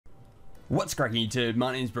What's cracking YouTube?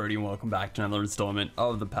 My name's Brodie and welcome back to another installment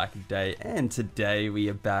of the pack of day. And today we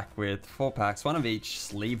are back with 4 packs, one of each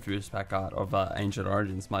sleeve boost pack art of Ancient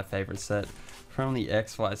Origins, my favorite set from the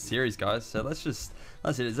XY series, guys. So let's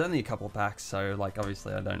see, there's only a couple of packs, so like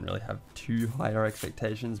obviously I don't really have too higher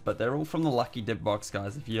expectations, but they're all from the Lucky Dip box,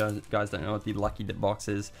 guys. If you guys don't know what the Lucky Dip box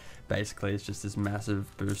is, basically it's just this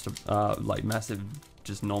massive boost, massive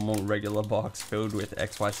just normal regular box filled with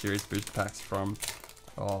XY series booster packs from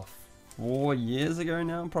 4 years ago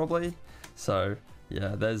now, probably. So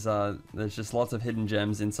yeah, there's just lots of hidden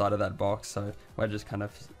gems inside of that box, so we're just kind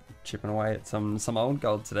of chipping away at some old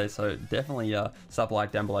gold today. So definitely sub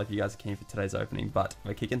like down below if you guys are keen for today's opening. But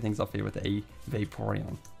we're kicking things off here with the EV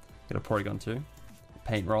Porygon. Got a Porygon 2,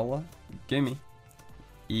 Paint Roller, Gimme,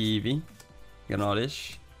 Eevee, got an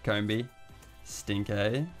Oddish, Combi,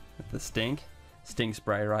 Stinkay with the Stink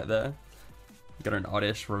Spray right there. Got an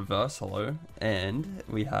Oddish Reverse Holo, and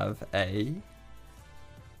we have a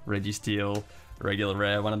Registeel regular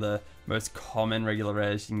rare, one of the most common regular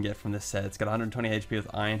rares you can get from this set. It's got 120 HP with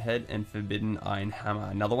Iron Head and Forbidden Iron Hammer.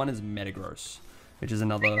 Another one is Metagross, which is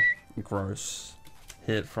another gross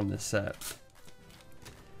hit from this set.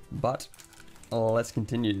 But let's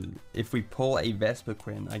continue. If we pull a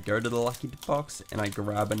Vespiquen, I go to the Lucky Dip box and I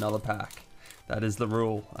grab another pack. That is the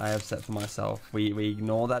rule I have set for myself. We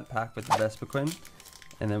ignore that pack with the Vespiquen,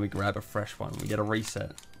 and then we grab a fresh one. We get a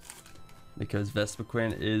reset, because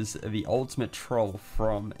Vespiquen is the ultimate troll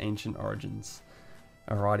from Ancient Origins.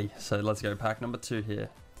 Alrighty, so let's go pack number 2 here.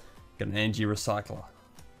 Got an Energy Recycler,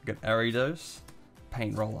 got Ariados,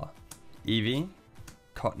 Paint Roller, Eevee,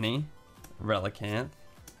 Cottony, Relicanth,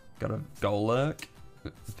 got a Golurk,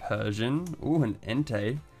 Persian, ooh, an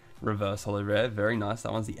Entei, Reverse Holo Rare, very nice.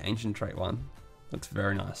 That one's the Ancient Trait one. Looks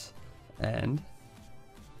very nice. And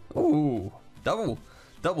ooh, double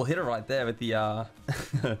hitter right there with the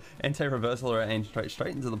Entei Reverse Holo Rare Ancient Trait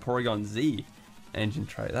straight into the Porygon Z Ancient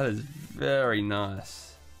Trait. That is very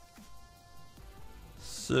nice.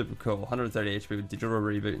 Super cool. 130 HP with Digital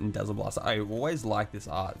Reboot and Dazzle Blast. I always like this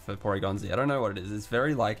art for Porygon Z. I don't know what it is. It's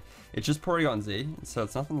very like, it's just Porygon Z, so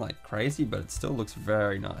it's nothing like crazy, but it still looks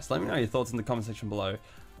very nice. Let me know your thoughts in the comment section below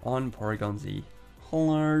on Porygon Z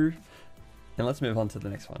Holo. And let's move on to the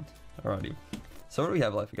next one. Alrighty. So what do we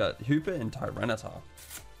have left? We got Hooper and Tyranitar.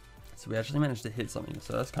 So we actually managed to hit something,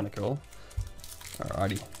 so that's kind of cool.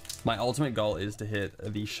 Alrighty. My ultimate goal is to hit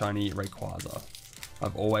the shiny Rayquaza.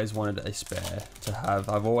 I've always wanted a spare to have.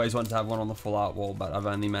 I've always wanted to have one on the full art wall, but I've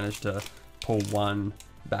only managed to pull one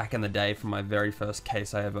back in the day from my very first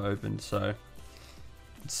case I ever opened. So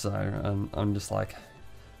I'm just like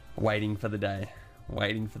waiting for the day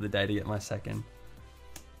to get my second.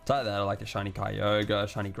 So like that, I like a shiny Kyogre,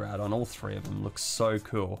 shiny Groudon, all 3 of them look so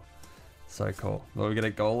cool. So cool. Well, we got a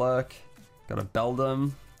Golurk, got a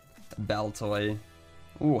Beldum, a Baltoy,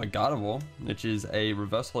 ooh, a Gardevoir, which is a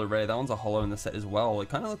Reverse Holo Rare. That one's a holo in the set as well. It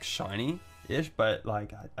kind of looks shiny-ish, but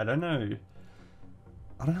like, I don't know.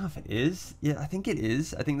 I don't know if it is. Yeah, I think it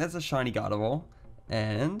is. I think that's a shiny Gardevoir.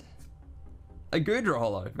 And a Goodra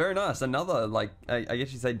holo, very nice. Another, like, I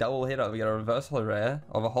guess you'd say double hitter. We got a Reverse Holo Rare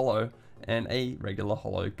of a holo and a regular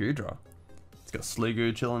holo Goodra. It's got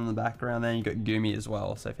Sliggoo chilling in the background there. You got Goomy as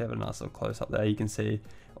well. So if you have a nice little close up there, you can see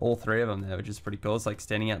all 3 of them there, which is pretty cool. It's like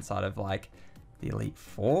standing outside of like the Elite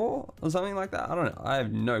 4 or something like that. I don't know. I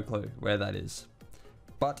have no clue where that is.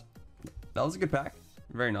 But that was a good pack.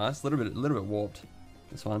 Very nice. A little bit warped,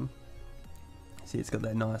 this one. See, it's got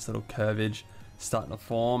that nice little curvage starting to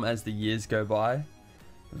form as the years go by.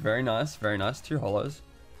 Very nice, very nice. 2 holos.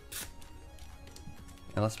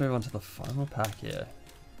 And let's move on to the final pack here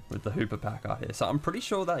with the Hooper pack out here. So I'm pretty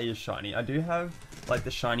sure that is shiny. I do have like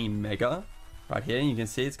the shiny Mega right here, and you can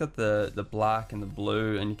see it's got the black and the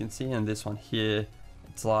blue, and you can see in this one here,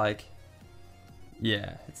 it's like,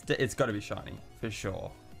 yeah, it's got to be shiny for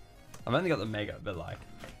sure. I've only got the Mega, but like,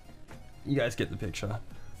 you guys get the picture.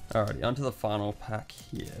 Alrighty, onto the final pack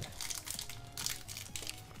here.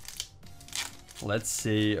 Let's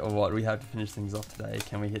see what we have to finish things off today.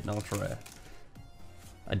 Can we hit an ultra rare?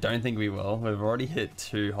 I don't think we will. We've already hit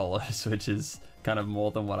 2 holos, which is kind of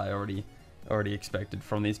more than what I already expected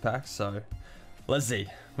from these packs. So let's see.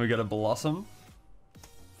 We got a Blossom,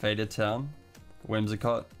 Faded Town,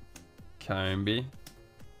 Whimsicott, Combi,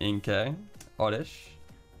 Inkay, Oddish,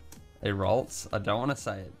 a Ralts. I don't want to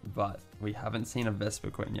say it, but we haven't seen a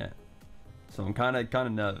Vespiquen yet, so I'm kind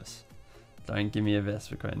of nervous. Don't give me a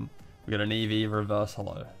Vespiquen. We got an Eevee Reverse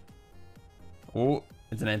Holo. Oh,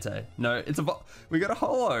 it's an Entei. No, we got a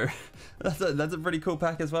holo. That's a pretty cool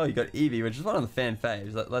pack as well. You got Eevee, which is one of the fan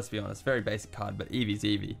faves. Let's be honest, very basic card, but Eevee's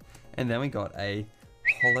Eevee. And then we got a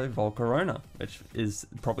holo Volcarona, which is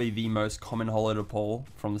probably the most common holo to pull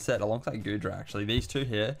from the set, alongside Goodra actually. These two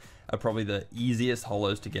here are probably the easiest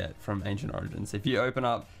holos to get from Ancient Origins. If you open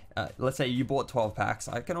up, let's say you bought 12 packs,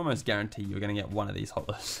 I can almost guarantee you're going to get one of these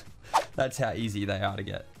holos. That's how easy they are to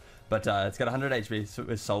get. But it's got 100 HP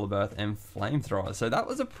with Solar Birth and Flamethrower. So that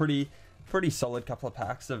was a pretty solid couple of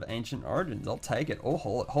packs of Ancient Origins. I'll take it. All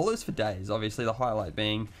holos for days. Obviously the highlight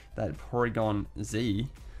being that Porygon Z.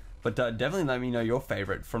 But definitely let me know your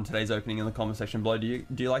favorite from today's opening in the comment section below. Do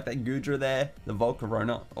you like that Goodra there, the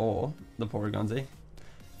Volcarona, or the Porygon Z?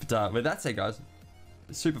 But with that said, guys,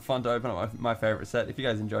 super fun to open up my favorite set. If you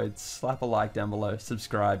guys enjoyed, slap a like down below,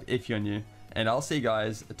 subscribe if you're new, and I'll see you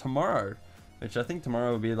guys tomorrow, which I think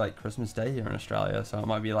tomorrow will be like Christmas Day here in Australia, so it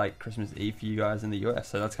might be like Christmas Eve for you guys in the US,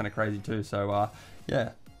 so that's kind of crazy too. So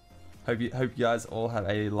yeah, hope you guys all have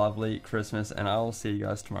a lovely Christmas, and I'll see you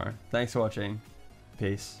guys tomorrow. Thanks for watching.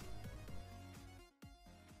 Peace.